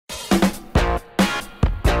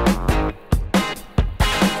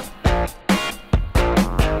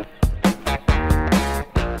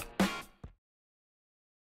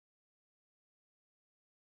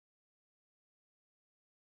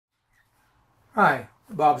Hi,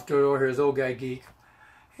 Bob Sturdo here, Old Guy Geek.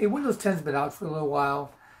 Hey, Windows 10's been out for a little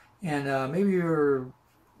while, and maybe you're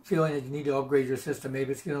feeling that you need to upgrade your system.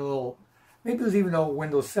 Maybe it's getting a little, maybe it was even though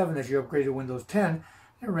Windows 7 as you upgraded to Windows 10,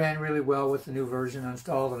 it ran really well with the new version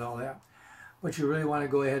installed and all that. But you really want to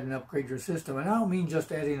go ahead and upgrade your system. And I don't mean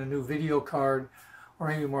just adding a new video card or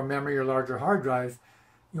maybe more memory or larger hard drives.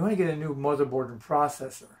 You want to get a new motherboard and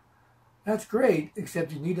processor. That's great,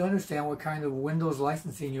 except you need to understand what kind of Windows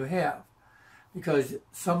licensing you have, because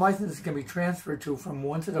some licenses can be transferred from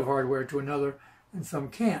one set of hardware to another and some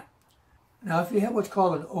can't. Now, if you have what's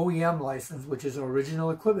called an OEM license, which is an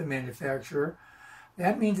original equipment manufacturer,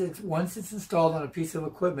 that means that once it's installed on a piece of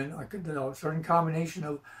equipment, a certain combination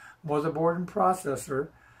of motherboard and processor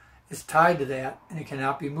is tied to that, and it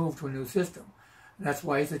cannot be moved to a new system. And that's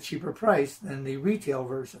why it's a cheaper price than the retail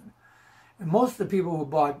version. And most of the people who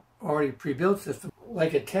bought already pre-built systems,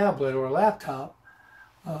 like a tablet or a laptop,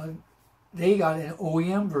 they got an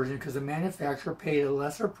OEM version because the manufacturer paid a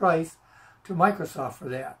lesser price to Microsoft for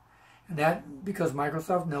that. And that because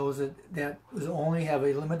Microsoft knows that will only have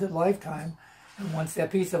a limited lifetime, and once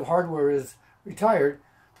that piece of hardware is retired,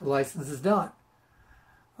 the license is done.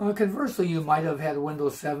 Conversely, you might have had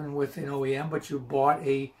Windows 7 with an OEM, but you bought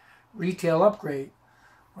a retail upgrade.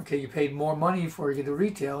 Okay, you paid more money for the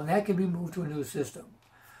retail, and that can be moved to a new system.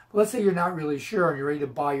 But let's say you're not really sure and you're ready to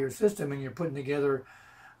buy your system and you're putting together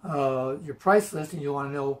your price list and you want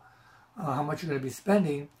to know how much you're going to be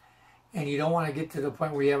spending, and you don't want to get to the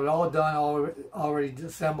point where you have it all done, already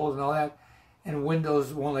assembled and all that, and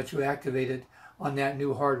Windows won't let you activate it on that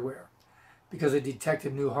new hardware because it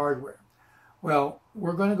detected new hardware. Well,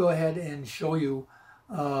 we're going to go ahead and show you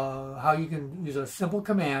how you can use a simple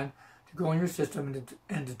command to go in your system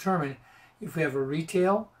and determine if you have a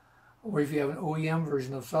retail or if you have an OEM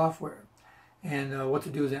version of software, and what to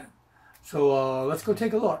do then. So let's go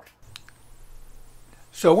take a look.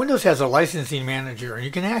 So Windows has a licensing manager, and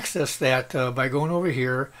you can access that by going over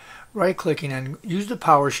here, right-clicking, and use the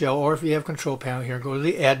PowerShell, or if you have Control Panel here, go to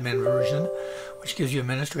the admin version, which gives you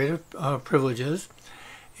administrative privileges,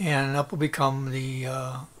 and up will become the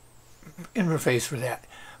interface for that.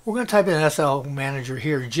 We're going to type in SL Manager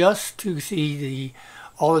here just to see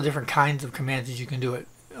all the different kinds of commands that you can do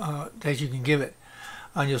that you can give it.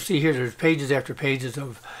 And you'll see here there's pages after pages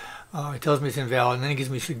of it tells me it's invalid, and then it gives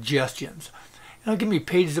me suggestions. It'll give me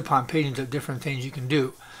pages upon pages of different things you can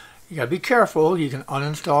do. You got to be careful. You can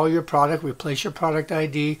uninstall your product, replace your product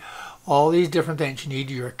ID, all these different things. You need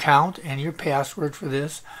your account and your password for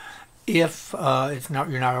this if you're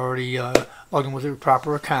not already logged in with a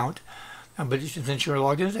proper account. But since you're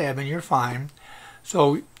logged in as admin, you're fine.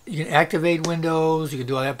 So you can activate Windows, you can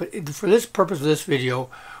do all that. But for this purpose of this video,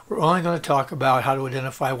 we're only going to talk about how to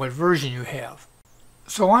identify what version you have.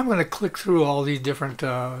 So I'm going to click through all these different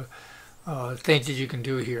things that you can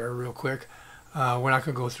do here real quick. We're not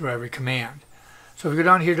going to go through every command. So if you go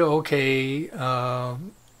down here to OK,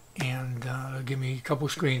 and give me a couple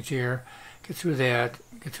screens here, get through that,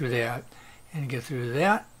 and get through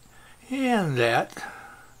that, and that.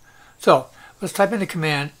 So let's type in the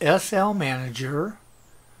command SL Manager,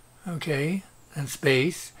 okay, and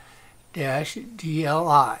space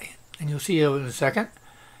 -DLI, and you'll see it in a second.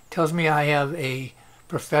 It tells me I have a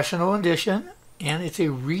professional edition, and it's a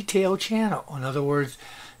retail channel. In other words,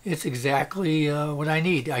 it's exactly what I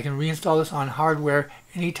need. I can reinstall this on hardware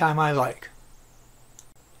anytime I like.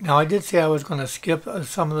 Now, I did say I was going to skip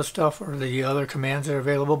some of the stuff or the other commands that are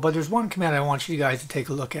available, but there's one command I want you guys to take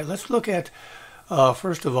a look at. Let's look at,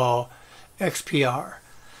 first of all, XPR.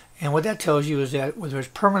 And what that tells you is that whether it's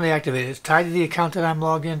permanently activated, it's tied to the account that I'm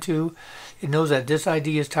logged into. It knows that this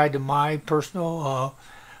ID is tied to my personal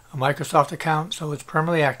Microsoft account, so it's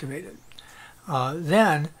permanently activated.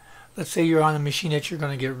 Then, let's say you're on a machine that you're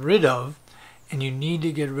going to get rid of, and you need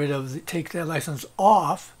to take that license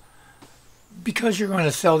off because you're going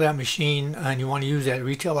to sell that machine and you want to use that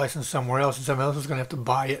retail license somewhere else, and someone else is going to have to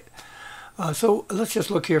buy it. So let's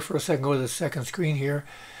just look here for a second, go to the second screen here.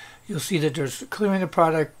 You'll see that there's clearing the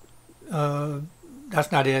product,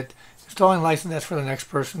 that's not it. Installing license, that's for the next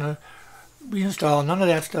person to reinstall. None of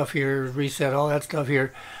that stuff here, reset, all that stuff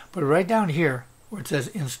here. But right down here where it says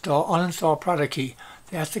uninstall product key,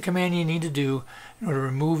 that's the command you need to do in order to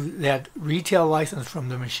remove that retail license from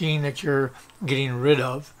the machine that you're getting rid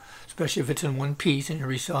of, especially if it's in one piece and you're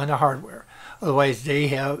reselling the hardware. Otherwise, they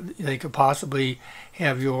could possibly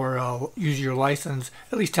have use your license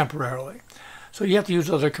at least temporarily. So you have to use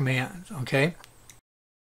other commands, okay?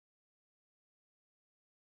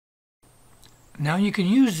 Now you can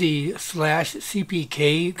use the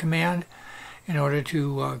 /cpk command in order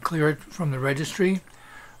to clear it from the registry,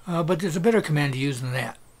 but there's a better command to use than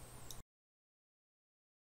that.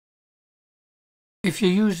 If you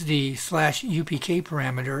use the /UPK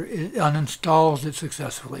parameter, it uninstalls it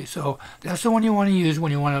successfully. So that's the one you want to use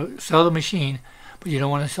when you want to sell the machine, but you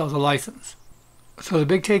don't want to sell the license. So the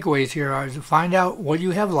big takeaways here are to find out what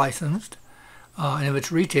you have licensed, and if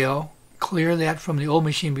it's retail, clear that from the old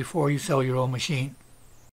machine before you sell your old machine.